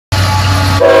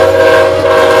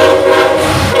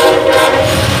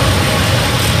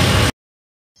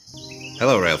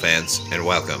fans, and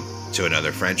welcome to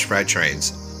another French Fry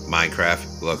Trains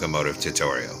Minecraft locomotive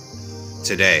tutorial.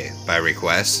 Today, by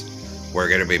request, we're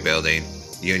going to be building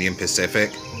Union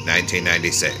Pacific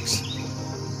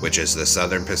 1996, which is the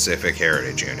Southern Pacific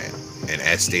Heritage Unit, an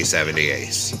SD-70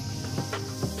 Ace.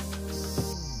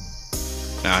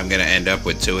 Now I'm going to end up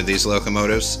with two of these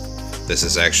locomotives. This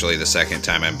is actually the second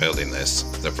time I'm building this.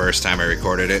 The first time I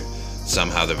recorded it,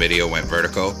 somehow the video went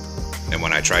vertical, and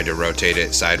when I tried to rotate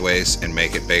it sideways and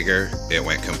make it bigger, it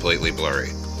went completely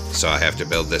blurry. So I have to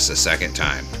build this a second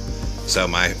time. So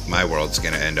my world's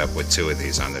going to end up with two of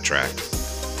these on the track.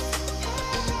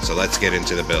 So let's get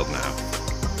into the build now.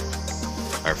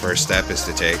 Our first step is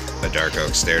to take a dark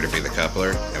oak stair to be the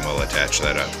coupler, and we'll attach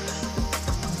that up.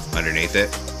 Underneath it,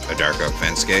 a dark oak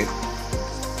fence gate.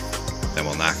 Then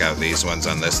we'll knock out these ones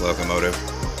on this locomotive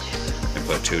and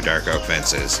put two dark oak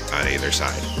fences on either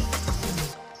side.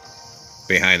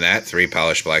 Behind that, 3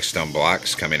 polished black stone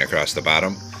blocks coming across the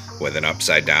bottom with an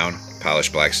upside down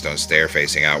polished black stone stair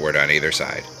facing outward on either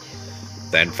side.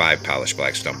 Then 5 polished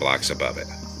black stone blocks above it.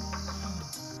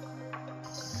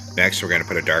 Next, we're going to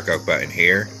put a dark oak button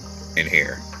here and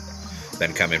here.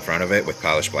 Then come in front of it with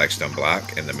polished black stone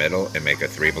block in the middle and make a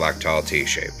 3 block tall T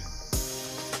shape.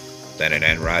 Then an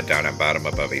end rod down on bottom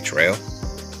above each rail,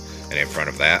 and in front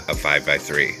of that a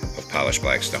 5x3 of polished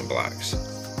black stone blocks.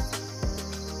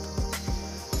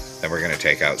 Then we're going to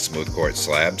take out smooth quartz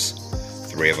slabs,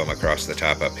 3 of them across the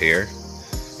top up here,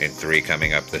 and 3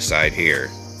 coming up the side here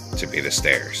to be the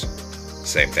stairs.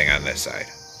 Same thing on this side.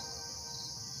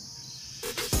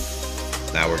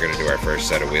 Now we're going to do our first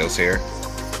set of wheels here.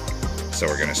 So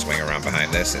we're going to swing around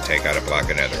behind this and take out a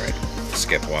block of netherite.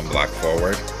 Skip 1 block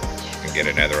forward and get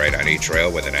a netherite on each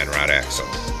rail with an end rod axle.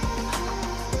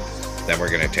 Then we're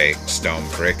going to take stone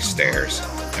brick stairs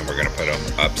and we're going to put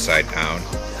them upside down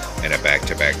in a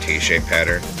back-to-back T-shaped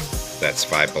pattern that's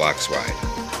 5 blocks wide.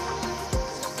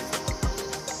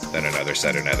 Then another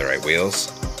set of netherite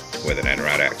wheels with an end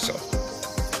rod axle.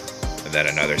 And then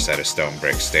another set of stone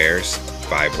brick stairs,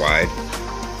 5 wide,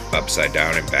 upside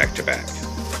down and back-to-back.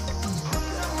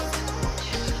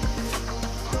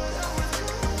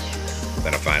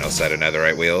 Then a final set of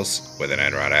netherite wheels with an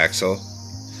end rod axle.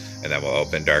 And then we'll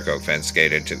open dark oak fence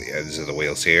gate into the ends of the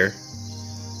wheels here,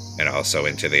 and also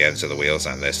into the ends of the wheels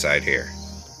on this side here.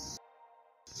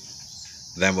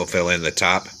 Then we'll fill in the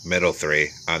top, middle 3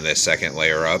 on this second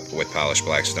layer up with polished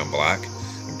black stone block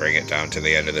and bring it down to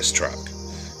the end of this truck.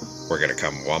 We're going to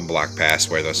come 1 block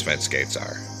past where those fence gates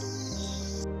are.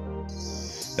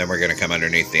 Then we're going to come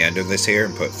underneath the end of this here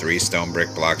and put 3 stone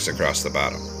brick blocks across the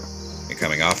bottom. And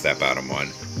coming off that bottom one,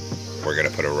 we're going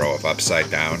to put a row of upside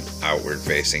down, outward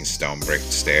facing stone brick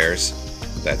stairs.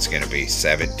 That's going to be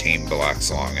 17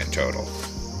 blocks long in total.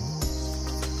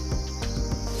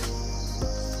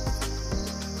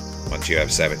 Once you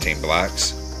have 17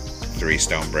 blocks, 3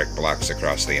 stone brick blocks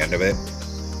across the end of it,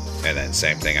 and then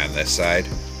same thing on this side.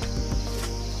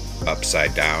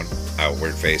 Upside down,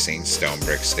 outward facing stone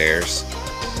brick stairs,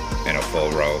 and a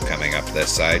full row coming up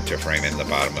this side to frame in the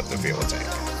bottom of the fuel tank.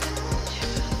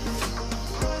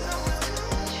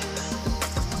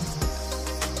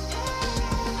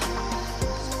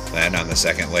 Then on the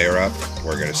second layer up,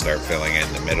 we're going to start filling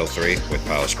in the middle 3 with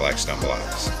polished black stone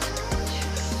blocks.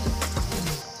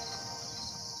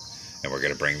 And we're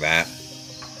going to bring that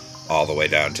all the way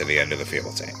down to the end of the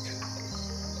fuel tank.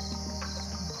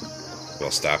 We'll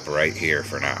stop right here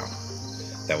for now.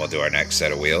 Then we'll do our next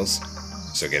set of wheels.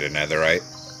 So get a netherite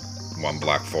 1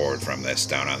 block forward from this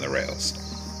down on the rails.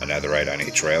 A netherite on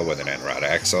each rail with an end rod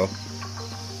axle.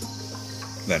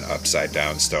 Then upside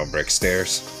down stone brick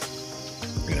stairs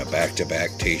in a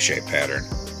back-to-back T-shaped pattern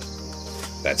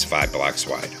that's 5 blocks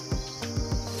wide.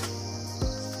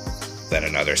 Then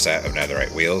another set of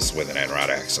netherite wheels with an end rod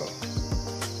axle.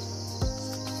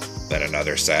 Then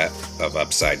another set of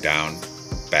upside down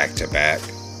back-to-back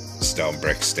stone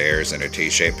brick stairs in a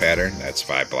T-shaped pattern that's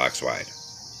 5 blocks wide.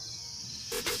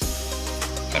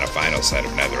 Then a final set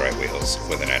of netherite wheels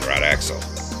with an end rod axle.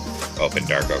 Open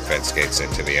dark oak fence gates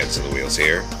into the ends of the wheels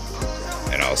here,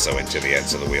 and also into the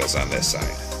ends of the wheels on this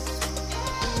side.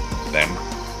 Then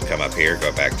come up here,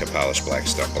 go back to polished black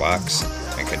stone blocks,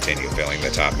 and continue filling the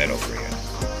top middle 3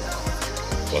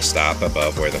 in. We'll stop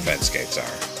above where the fence gates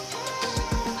are.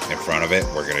 In front of it,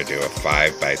 we're going to do a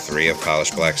 5x3 of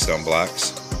polished black stone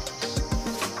blocks.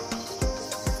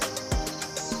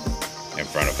 In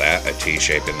front of that, a T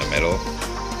shape in the middle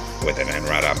with an end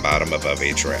rod on bottom above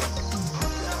each rail.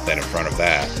 Then in front of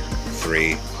that,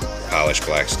 3 polished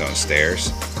black stone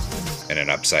stairs and an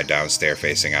upside down stair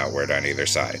facing outward on either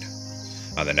side.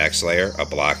 On the next layer, a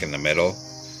block in the middle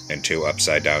and 2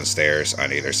 upside down stairs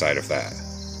on either side of that.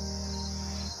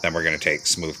 Then we're going to take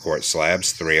smooth quartz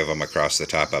slabs, 3 of them across the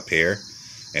top up here,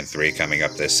 and 3 coming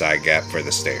up this side gap for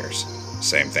the stairs.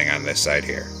 Same thing on this side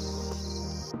here.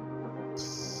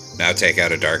 Now take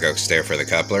out a dark oak stair for the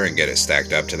coupler and get it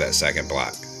stacked up to that second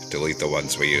block. Delete the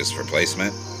ones we used for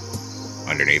placement.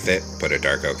 Underneath it, put a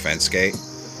dark oak fence gate,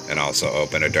 and also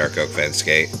open a dark oak fence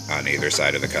gate on either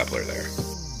side of the coupler there.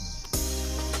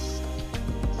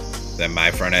 Then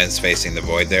my front end's facing the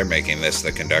void there, making this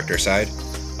the conductor side.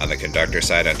 On the conductor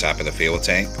side on top of the fuel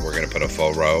tank, we're going to put a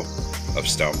full row of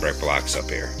stone brick blocks up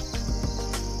here.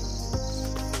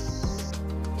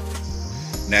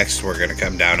 Next, we're going to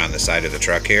come down on the side of the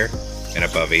truck here, and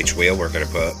above each wheel we're going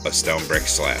to put a stone brick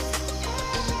slab.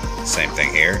 Same thing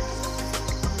here.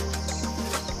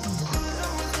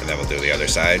 And then we'll do the other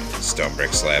side, stone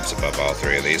brick slabs above all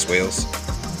 3 of these wheels.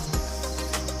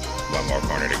 One more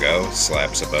corner to go,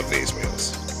 slabs above these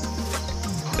wheels.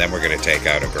 Then we're going to take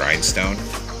out a grindstone,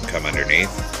 come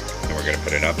underneath, and we're going to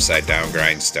put an upside down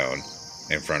grindstone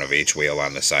in front of each wheel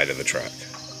on the side of the truck.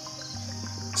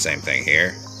 Same thing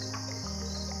here.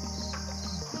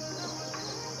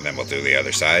 And then we'll do the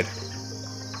other side.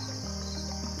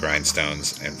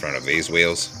 Grindstones in front of these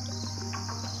wheels.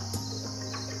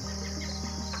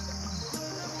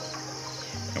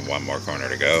 And one more corner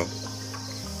to go.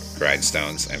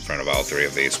 Grindstones in front of all 3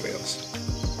 of these wheels.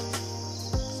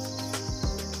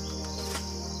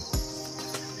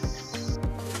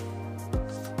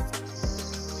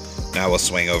 Now we'll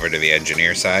swing over to the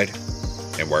engineer side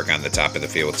and work on the top of the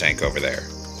fuel tank over there.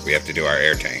 We have to do our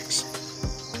air tanks.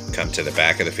 Come to the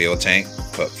back of the fuel tank,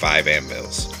 put 5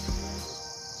 anvils.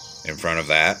 In front of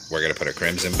that, we're going to put a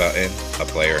crimson button, a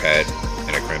player head,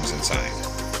 and a crimson sign.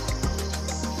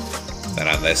 Then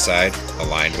on this side,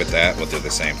 aligned with that, we'll do the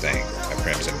same thing. A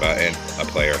crimson button, a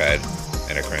player head,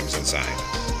 and a crimson sign.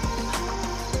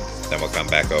 Then we'll come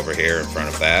back over here in front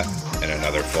of that, and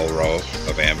another full row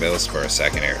of anvils for a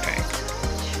second air tank.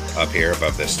 Up here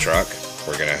above this truck,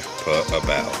 we're going to put a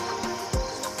bell.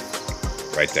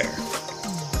 Right there.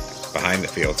 Behind the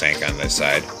fuel tank on this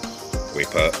side, we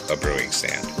put a brewing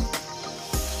stand.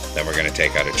 Then we're going to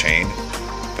take out a chain,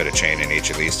 put a chain in each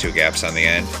of these 2 gaps on the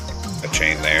end, a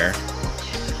chain there,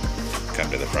 come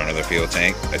to the front of the fuel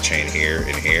tank, a chain here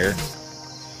and here,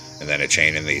 and then a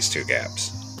chain in these 2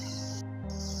 gaps.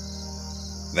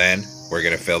 Then we're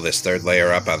going to fill this 3rd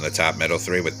layer up on the top middle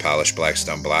 3 with polished black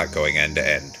stone block going end to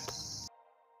end.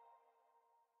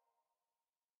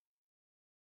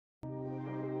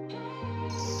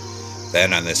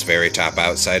 Then on this very top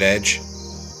outside edge,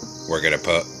 we're going to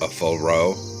put a full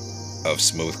row of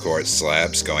smooth quartz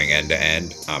slabs going end to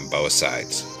end on both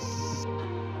sides.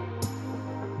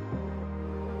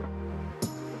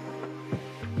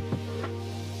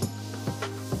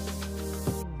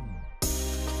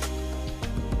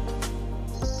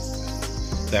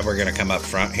 Then we're going to come up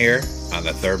front here on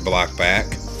the 3rd block back.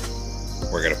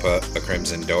 We're going to put a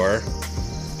crimson door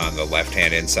on the left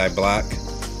hand inside block,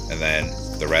 and then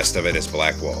the rest of it is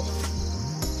black wool.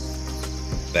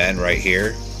 Then right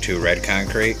here, 2 red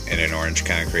concrete and an orange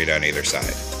concrete on either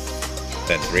side.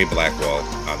 Then 3 black wool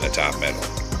on the top middle.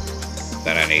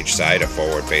 Then on each side, a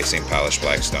forward facing polished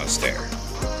black stone stair.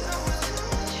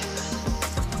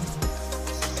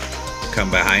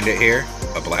 Come behind it here,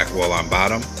 a black wool on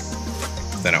bottom,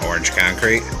 then an orange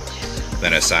concrete,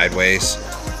 then a sideways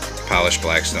polished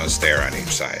black stone stair on each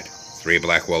side. 3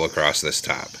 black wool across this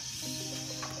top.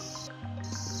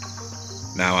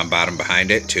 Now on bottom behind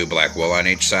it, 2 black wool on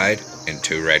each side and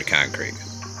 2 red concrete.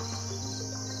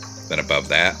 Then above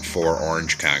that, 4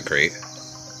 orange concrete.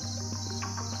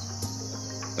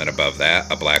 Then above that,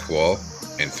 a black wool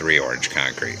and 3 orange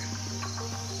concrete.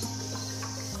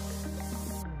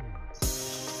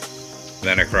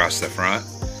 Then across the front,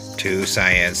 2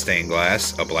 cyan stained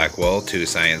glass, a black wool, 2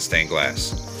 cyan stained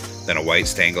glass. Then a white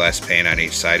stained glass pane on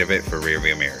each side of it for rear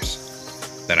view mirrors.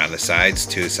 Then on the sides,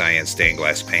 2 cyan stained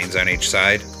glass panes on each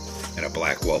side, and a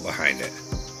black wool behind it.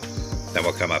 Then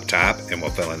we'll come up top, and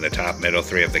we'll fill in the top middle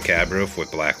 3 of the cab roof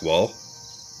with black wool.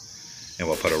 And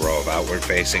we'll put a row of outward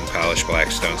facing polished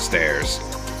black stone stairs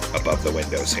above the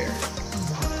windows here.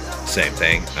 Same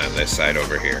thing on this side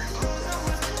over here.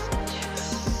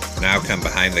 Now come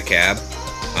behind the cab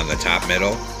on the top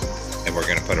middle, and we're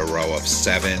going to put a row of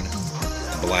 7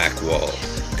 black wool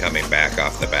coming back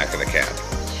off the back of the cab.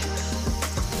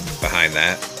 Behind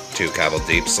that, 2 cobbled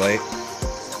deep slate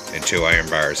and 2 iron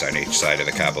bars on each side of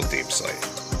the cobbled deep slate.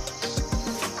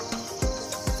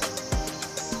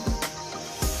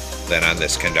 Then on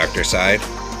this conductor side,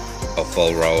 a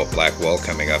full row of black wool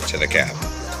coming up to the cab.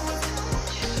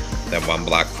 Then 1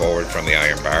 block forward from the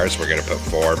iron bars, we're going to put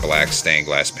 4 black stained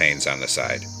glass panes on the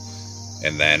side,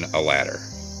 and then a ladder.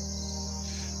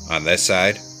 On this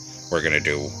side, we're going to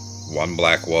do one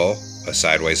black wool, a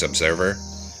sideways observer,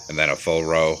 and then a full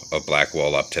row of black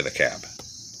wool up to the cab.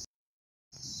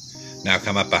 Now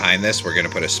come up behind this, we're going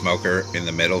to put a smoker in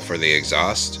the middle for the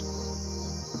exhaust,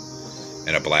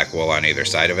 and a black wool on either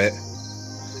side of it,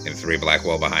 and 3 black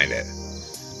wool behind it.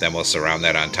 Then we'll surround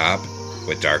that on top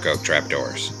with dark oak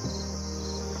trapdoors.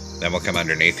 Then we'll come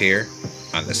underneath here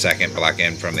on the second block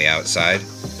in from the outside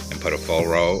and put a full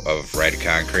row of red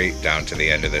concrete down to the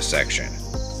end of this section.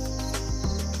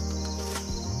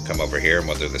 Come over here and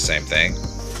we'll do the same thing,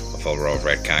 a full row of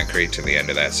red concrete to the end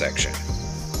of that section.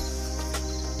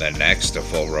 Then next, a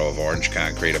full row of orange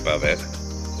concrete above it.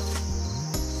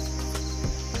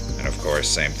 And of course,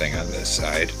 same thing on this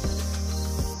side.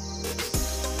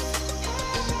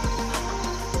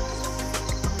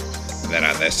 And then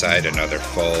on this side, another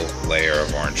full layer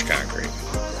of orange concrete.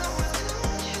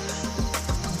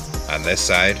 On this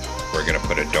side, we're going to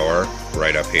put a door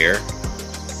right up here,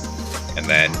 and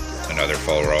then another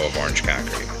full row of orange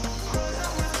concrete.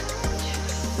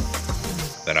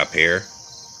 Then up here,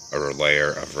 a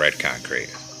layer of red concrete.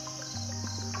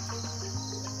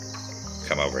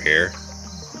 Come over here,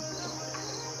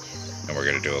 and we're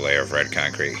going to do a layer of red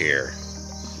concrete here.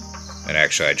 And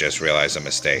actually, I just realized a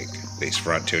mistake. These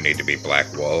front two need to be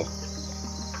black wool,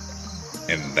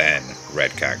 and then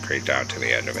red concrete down to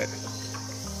the end of it.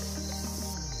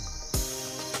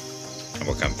 And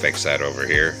we'll come fix that over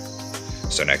here.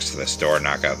 So next to this door,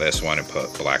 knock out this one and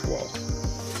put black wool.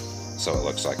 So it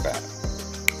looks like that.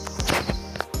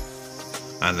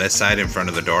 On this side in front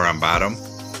of the door on bottom,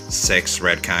 6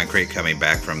 red concrete coming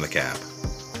back from the cab.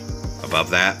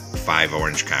 Above that, 5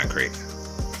 orange concrete.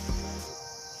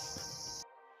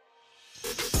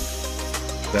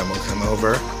 Then we'll come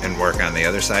over and work on the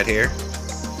other side here.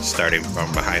 Starting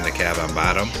from behind the cab on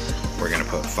bottom, we're going to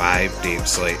put 5 deep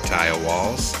slate tile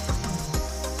walls,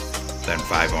 then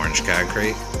 5 orange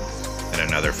concrete, and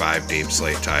another 5 deep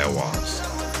slate tile walls.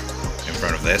 In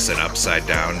front of this, an upside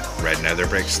down red nether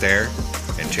brick stair,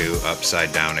 and 2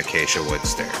 upside down acacia wood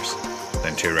stairs.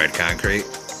 Then 2 red concrete,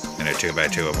 and a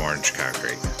 2x2 of orange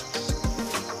concrete.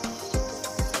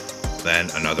 Then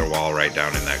another wall right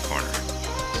down in that corner.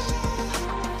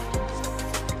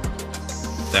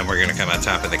 Then we're going to come on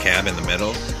top of the cab in the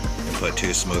middle and put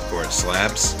 2 smooth quartz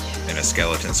slabs and a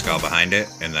skeleton skull behind it,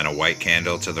 and then a white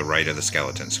candle to the right of the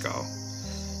skeleton skull.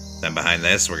 Then behind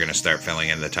this, we're going to start filling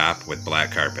in the top with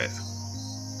black carpet.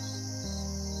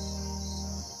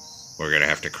 We're going to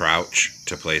have to crouch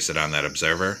to place it on that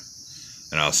observer,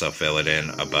 and also fill it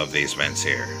in above these vents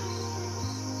here.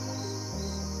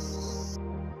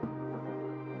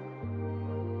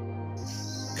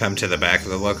 Come to the back of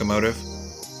the locomotive,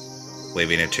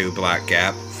 leaving a 2-block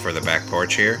gap for the back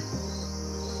porch here,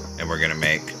 and we're going to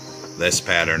make this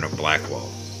pattern of black wool.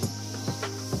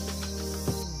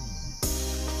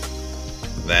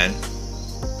 Then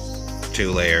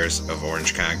 2 layers of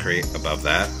orange concrete above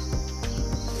that,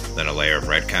 then a layer of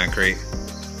red concrete,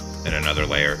 and another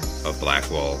layer of black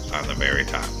wool on the very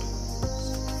top.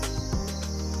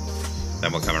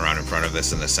 Then we'll come around in front of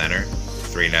this in the center,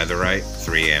 3 netherite,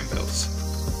 3 anvils.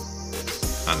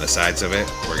 On the sides of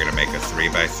it, we're going to make a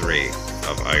 3x3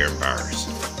 of iron bars.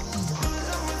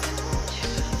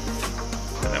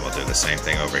 And then we'll do the same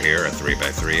thing over here, a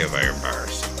 3x3 of iron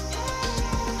bars.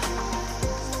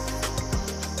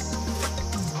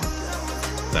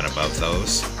 Then above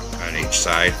those, on each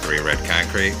side, 3 red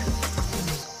concrete,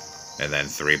 and then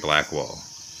 3 black wool.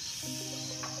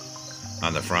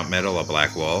 On the front middle, a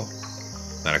black wool,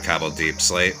 then a cobbled deep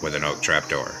slate with an oak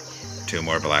trapdoor. 2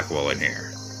 more black wool in here.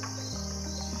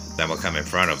 Then we'll come in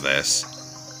front of this,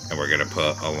 and we're going to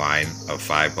put a line of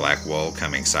 5 black wool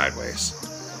coming sideways.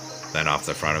 Then off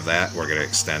the front of that, we're going to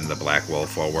extend the black wool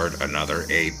forward another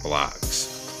 8 blocks.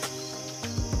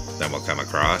 Then we'll come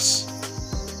across,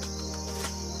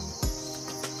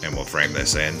 and we'll frame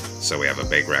this in so we have a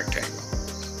big rectangle.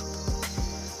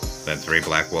 Then 3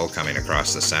 black wool coming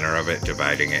across the center of it,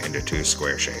 dividing it into 2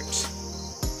 square shapes.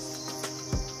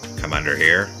 Come under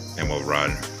here, and we'll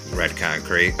run red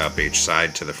concrete up each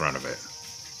side to the front of it.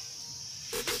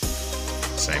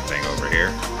 Same thing over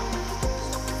here.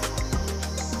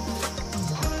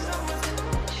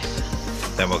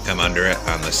 Then we'll come under it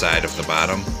on the side of the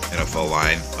bottom in a full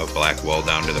line of black wool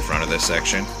down to the front of this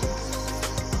section.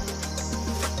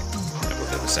 And we'll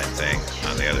do the same thing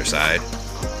on the other side.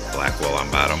 Black wool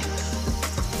on bottom.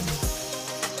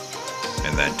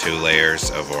 And then 2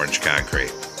 layers of orange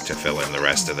concrete to fill in the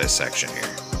rest of this section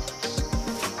here.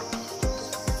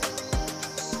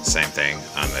 Same thing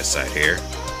on this side here.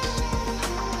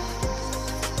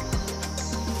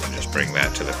 And just bring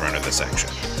that to the front of the section.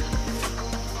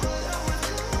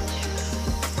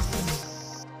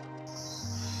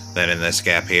 Then in this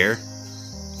gap here,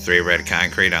 3 red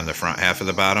concrete on the front half of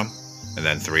the bottom, and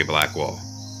then 3 black wool.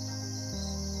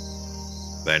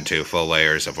 Then 2 full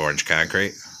layers of orange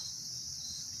concrete.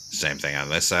 Same thing on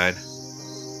this side.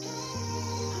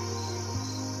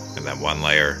 And then 1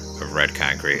 layer of red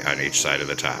concrete on each side of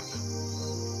the top.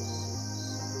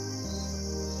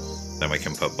 Then we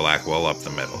can put black wool up the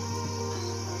middle.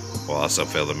 We'll also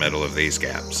fill the middle of these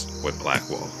gaps with black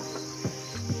wool.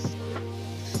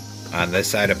 On this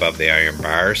side above the iron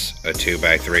bars, a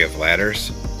 2x3 of ladders.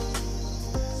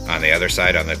 On the other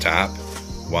side on the top,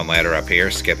 1 ladder up here,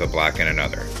 skip a block in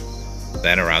another.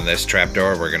 Then around this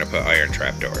trapdoor, we're going to put iron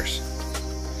trapdoors.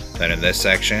 Then in this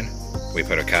section, we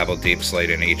put a cobbled deep slate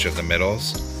in each of the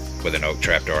middles with an oak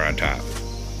trapdoor on top.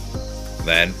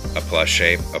 Then a plus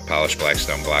shape of polished black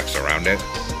stone blocks around it,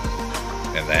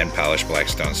 and then polished black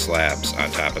stone slabs on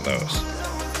top of those.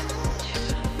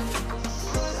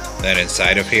 Then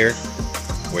inside of here,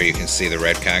 where you can see the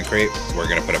red concrete, we're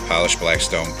going to put a polished black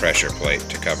stone pressure plate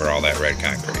to cover all that red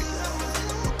concrete.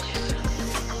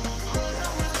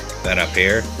 Then up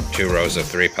here, 2 rows of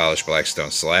 3 polished black stone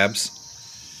slabs.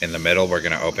 In the middle, we're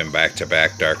going to open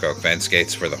back-to-back dark oak fence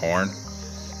gates for the horn,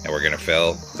 and we're going to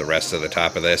fill the rest of the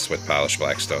top of this with polished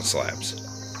black stone slabs.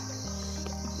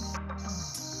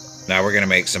 Now we're going to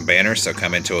make some banners, so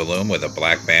come into a loom with a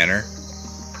black banner,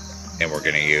 and we're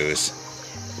going to use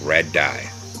red dye.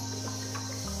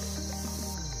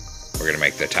 We're going to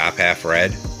make the top half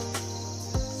red,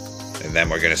 and then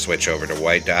we're going to switch over to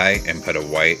white dye and put a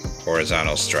white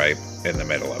horizontal stripe in the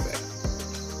middle of it.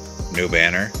 New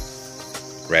banner,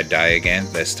 red dye again,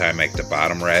 this time make the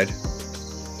bottom red,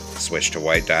 switch to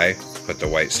white dye, put the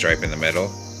white stripe in the middle,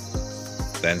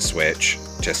 then switch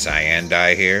to cyan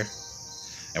dye here,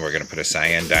 and we're going to put a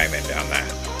cyan diamond down that.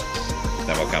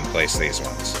 Then we'll come place these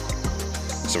ones.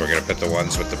 So we're going to put the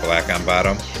ones with the black on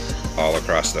bottom all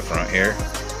across the front here,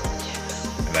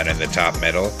 and then in the top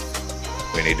middle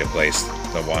we need to place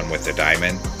the one with the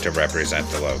diamond to represent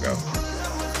the logo,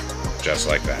 just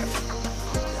like that.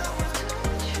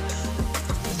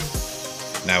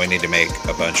 Now we need to make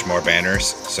a bunch more banners,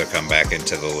 so come back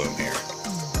into the loom here.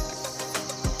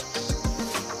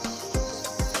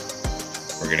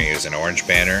 We're going to use an orange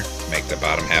banner, make the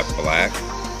bottom half black,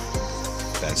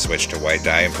 then switch to white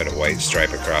dye and put a white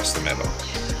stripe across the middle.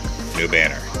 New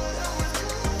banner.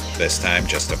 This time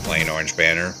just a plain orange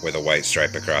banner with a white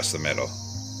stripe across the middle.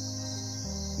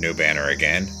 New banner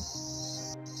again.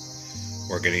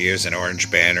 We're going to use an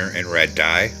orange banner and red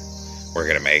dye. We're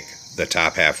going to make the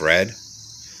top half red,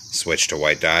 switch to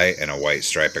white dye and a white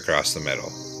stripe across the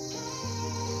middle.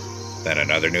 Then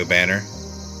another new banner,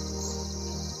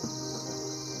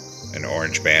 an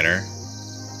orange banner,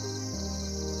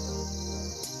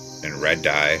 and red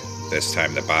dye. This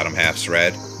time the bottom half's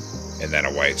red, and then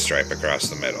a white stripe across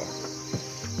the middle.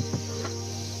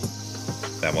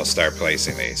 Then we'll start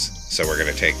placing these. So we're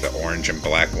going to take the orange and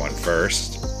black one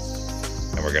first,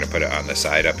 and we're going to put it on the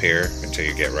side up here until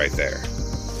you get right there.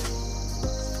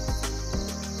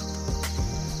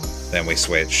 Then we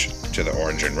switch to the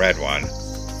orange and red one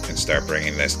and start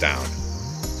bringing this down.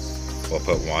 We'll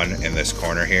put one in this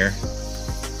corner here,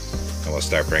 and we'll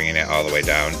start bringing it all the way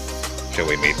down till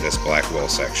we meet this black wool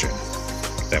section.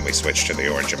 Then we switch to the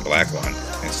orange and black one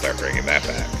and start bringing that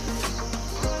back.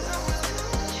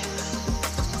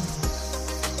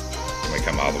 And we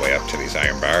come all the way up to these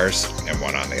iron bars and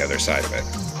one on the other side of it.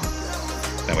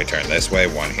 Then we turn this way,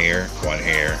 one here, one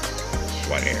here,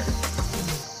 one here.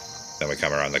 Then we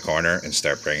come around the corner and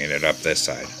start bringing it up this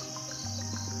side.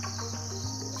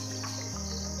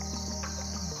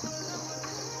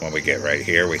 When we get right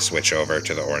here, we switch over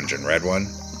to the orange and red one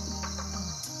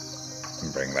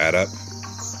and bring that up.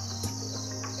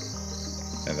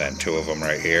 And then two of them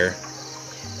right here,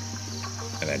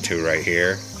 and then two right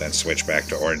here, then switch back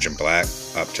to orange and black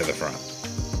up to the front.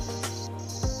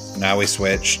 Now we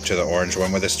switch to the orange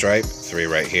one with a stripe, 3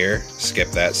 right here,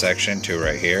 skip that section, 2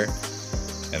 right here,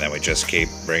 and then we just keep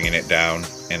bringing it down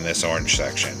in this orange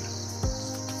section.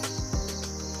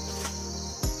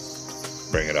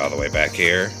 Bring it all the way back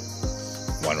here,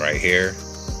 1 right here,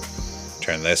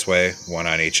 turn this way, 1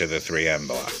 on each of the 3 end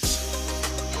blocks.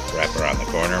 Wrap around the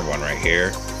corner, 1 right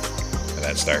here, and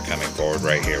then start coming forward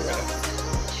right here with it.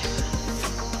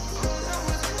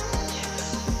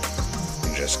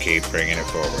 And just keep bringing it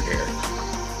forward here.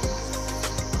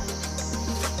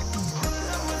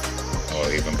 And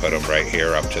we'll even put them right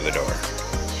here up to the door.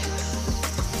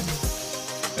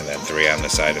 And then 3 on the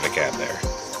side of the cab there.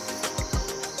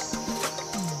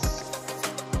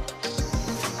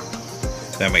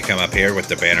 Then we come up here with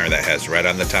the banner that has red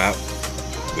on the top.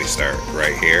 We start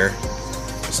right here,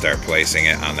 just start placing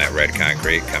it on that red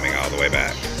concrete coming all the way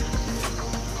back.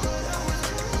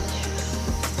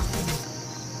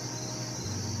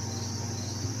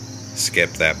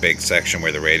 Skip that big section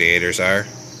where the radiators are,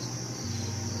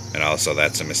 and also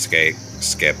that's a mistake.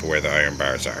 Skip where the iron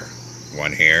bars are.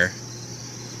 One here,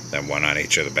 then one on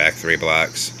each of the back 3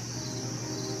 blocks,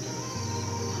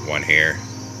 one here,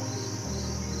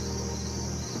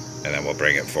 and then we'll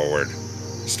bring it forward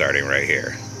starting right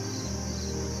here.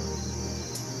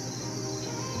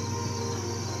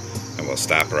 And we'll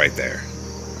stop right there.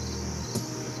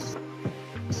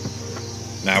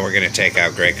 Now we're going to take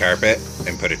out gray carpet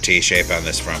and put a T-shape on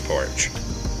this front porch.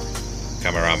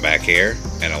 Come around back here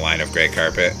and a line of gray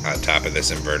carpet on top of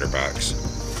this inverter box.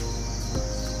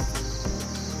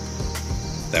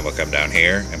 Then we'll come down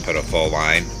here and put a full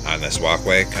line on this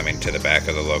walkway coming to the back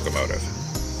of the locomotive.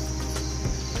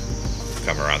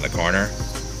 Come around the corner,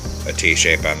 a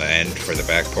T-shape on the end for the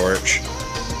back porch.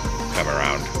 Come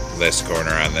around this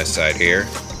corner on this side here.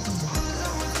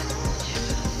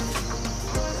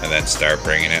 And then start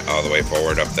bringing it all the way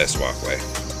forward up this walkway.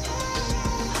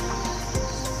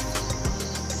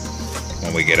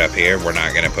 When we get up here, we're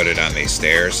not going to put it on these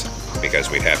stairs because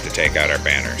we'd have to take out our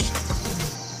banners.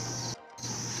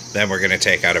 Then we're going to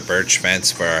take out a birch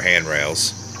fence for our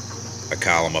handrails, a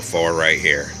column of 4 right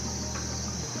here.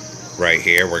 Right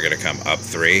here, we're going to come up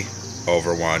 3,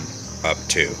 over 1, up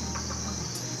 2.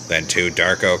 Then 2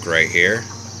 dark oak right here,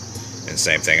 and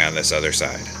same thing on this other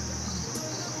side.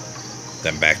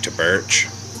 Then back to birch.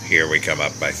 Here we come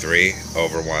up by 3,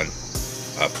 over 1,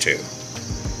 up 2.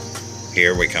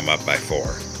 Here we come up by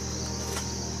 4.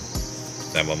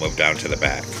 Then we'll move down to the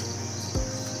back.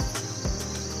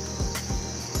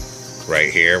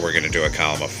 Right here we're going to do a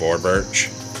column of 4 birch.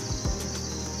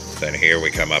 Then here we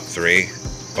come up 3,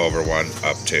 over 1,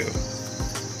 up 2.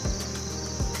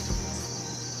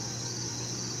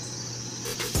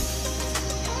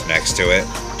 Next to it,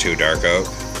 2 dark oak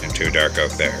and 2 dark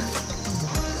oak there.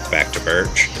 Back to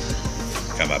birch,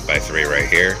 come up by 3 right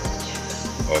here,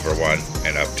 over 1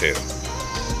 and up 2.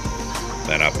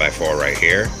 Then up by 4 right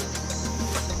here,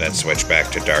 then switch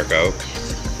back to dark oak,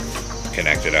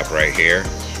 connect it up right here,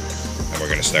 and we're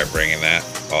going to start bringing that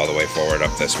all the way forward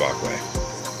up this walkway.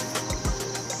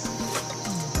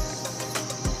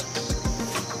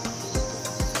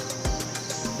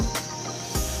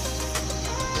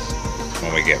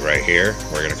 When we get right here,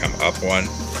 we're going to come up 1,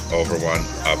 over 1,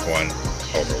 up 1,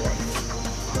 over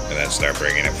 1, and then start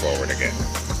bringing it forward again.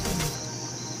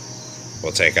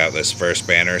 We'll take out this first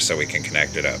banner so we can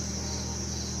connect it up.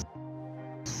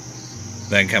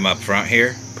 Then come up front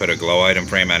here, put a glow item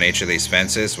frame on each of these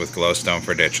fences with glowstone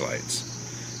for ditch lights.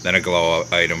 Then a glow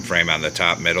item frame on the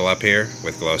top middle up here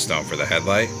with glowstone for the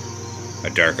headlight. A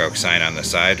dark oak sign on the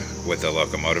side with the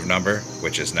locomotive number,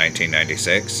 which is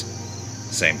 1996.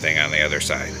 Same thing on the other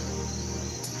side.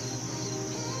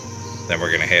 Then we're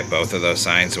going to hit both of those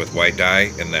signs with white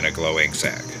dye and then a glow ink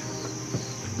sac.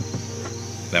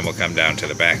 Then we'll come down to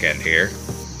the back end here.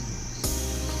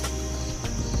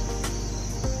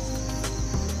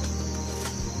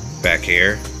 Back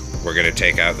here, we're going to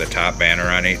take out the top banner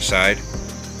on each side,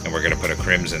 and we're going to put a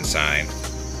crimson sign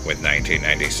with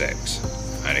 1996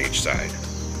 on each side.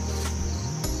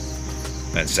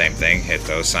 Then same thing, hit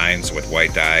those signs with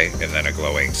white dye and then a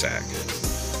glow ink sac.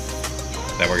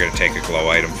 Then we're going to take a glow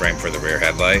item frame for the rear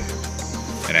headlight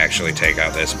and actually take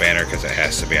out this banner because it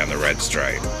has to be on the red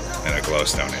stripe and a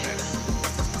glowstone in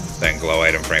it. Then glow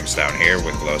item frames down here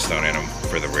with glowstone in them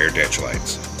for the rear ditch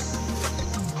lights.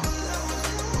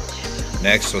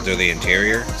 Next we'll do the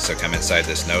interior, so come inside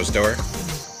this nose door,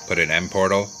 put an M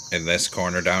portal in this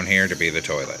corner down here to be the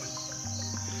toilet.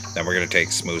 Then we're going to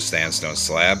take smooth sandstone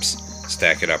slabs,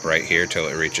 stack it up right here till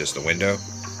it reaches the window,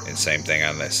 and same thing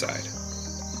on this side.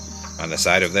 On the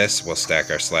side of this, we'll stack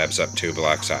our slabs up 2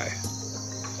 blocks high.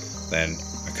 Then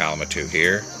a column of 2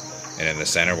 here, and in the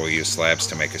center we'll use slabs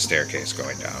to make a staircase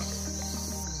going down.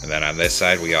 And then on this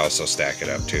side we also stack it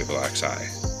up 2 blocks high.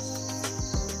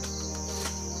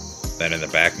 Then in the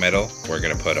back middle, we're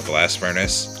going to put a blast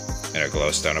furnace and a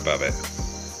glowstone above it.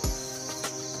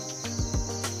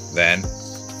 Then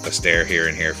a stair here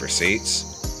and here for seats.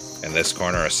 In this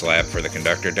corner, a slab for the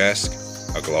conductor desk,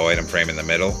 a glow item frame in the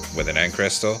middle with an end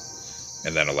crystal,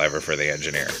 and then a lever for the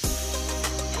engineer.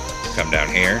 Come down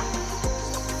here,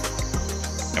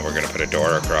 and we're going to put a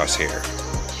door across here.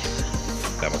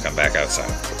 Then we'll come back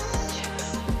outside.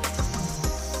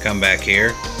 Come back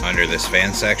here under this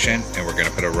fan section, and we're going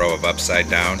to put a row of upside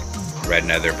down red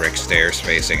nether brick stairs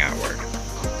facing outward.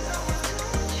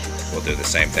 We'll do the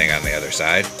same thing on the other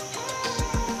side.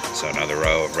 So another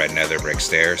row of red nether brick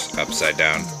stairs upside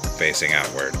down facing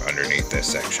outward underneath this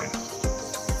section.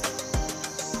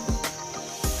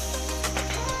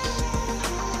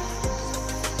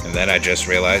 And then I just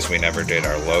realized we never did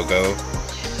our logo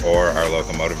or our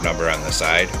locomotive number on the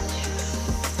side.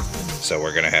 So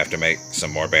we're going to have to make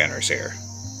some more banners here.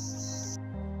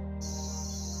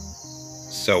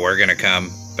 So we're going to come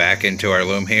back into our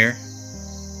loom here,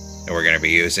 and we're going to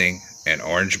be using an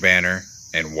orange banner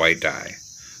and white dye,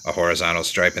 a horizontal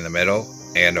stripe in the middle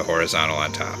and a horizontal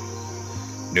on top.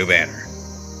 New banner.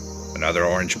 Another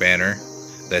orange banner,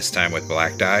 this time with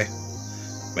black dye.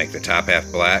 Make the top half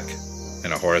black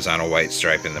and a horizontal white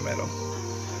stripe in the middle.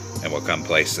 And we'll come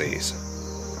place these.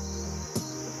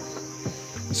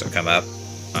 So come up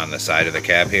on the side of the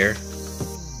cab here.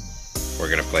 We're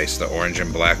going to place the orange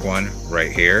and black one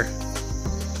right here.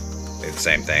 Do the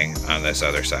same thing on this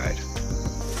other side.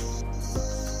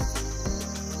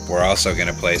 We're also going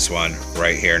to place one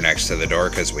right here next to the door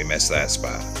because we missed that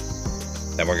spot.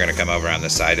 Then we're going to come over on the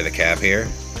side of the cab here,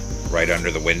 right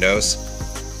under the windows.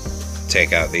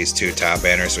 Take out these two top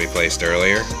banners we placed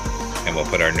earlier, and we'll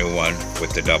put our new one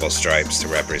with the double stripes to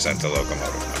represent the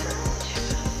locomotive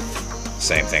number.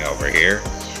 Same thing over here.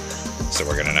 So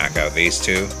we're going to knock out these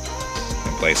two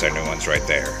and place our new ones right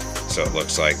there, so it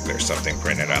looks like there's something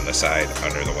printed on the side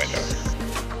under the window.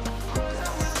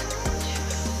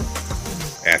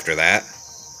 After that,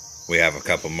 we have a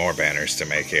couple more banners to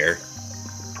make here,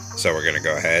 so we're going to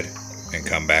go ahead and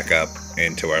come back up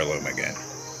into our loom again.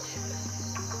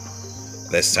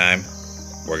 This time,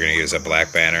 we're going to use a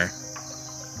black banner,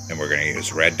 and we're going to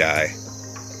use red dye,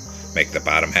 make the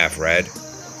bottom half red,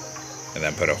 and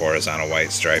then put a horizontal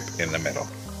white stripe in the middle.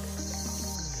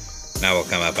 Now we'll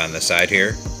come up on the side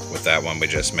here with that one we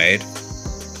just made.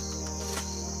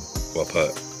 We'll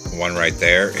put one right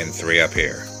there and three up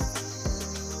here.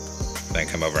 Then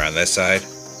come over on this side,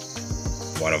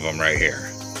 one of them right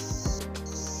here.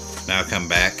 Now come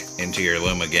back into your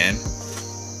loom again,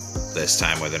 this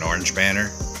time with an orange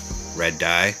banner, red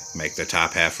dye, make the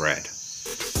top half red.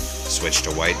 Switch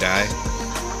to white dye,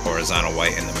 horizontal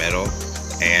white in the middle,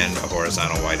 and a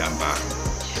horizontal white on bottom.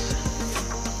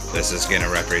 This is going to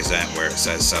represent where it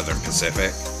says Southern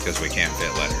Pacific, because we can't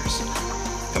fit letters.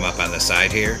 Come up on the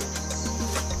side here,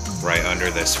 right under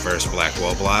this first black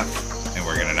wool block, and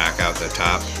we're going to knock out the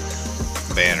top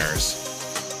banners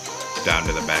down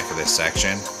to the back of this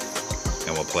section,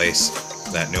 and we'll place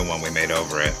that new one we made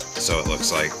over it so it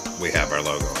looks like we have our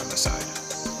logo on the side.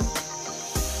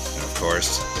 And of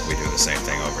course, we do the same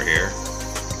thing over here.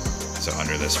 So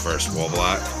under this first wool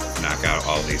block, knock out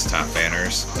all these top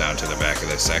banners down to the back of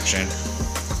this section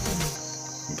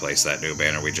and place that new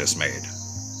banner we just made.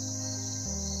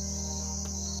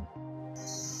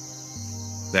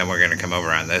 Then we're going to come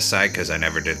over on this side because I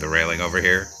never did the railing over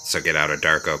here. So get out a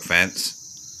dark oak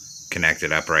fence, connect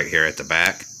it up right here at the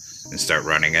back, and start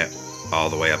running it all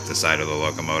the way up the side of the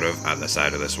locomotive on the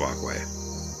side of this walkway.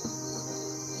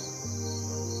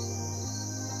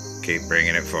 Keep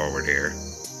bringing it forward here.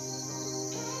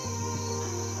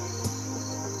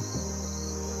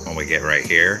 When we get right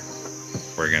here,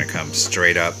 we're going to come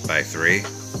straight up by 3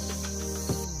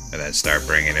 and then start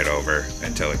bringing it over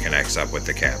until it connects up with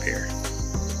the cab here.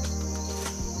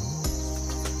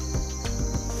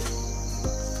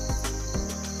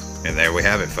 And there we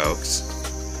have it, folks.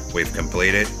 We've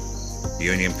completed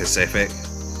Union Pacific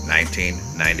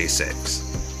 1996,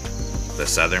 the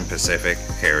Southern Pacific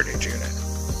Heritage Unit.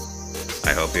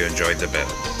 I hope you enjoyed the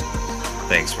build.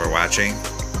 Thanks for watching.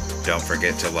 Don't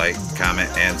forget to like,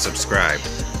 comment, and subscribe.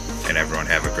 And everyone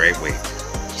have a great week.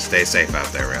 Stay safe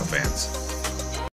out there, rail fans.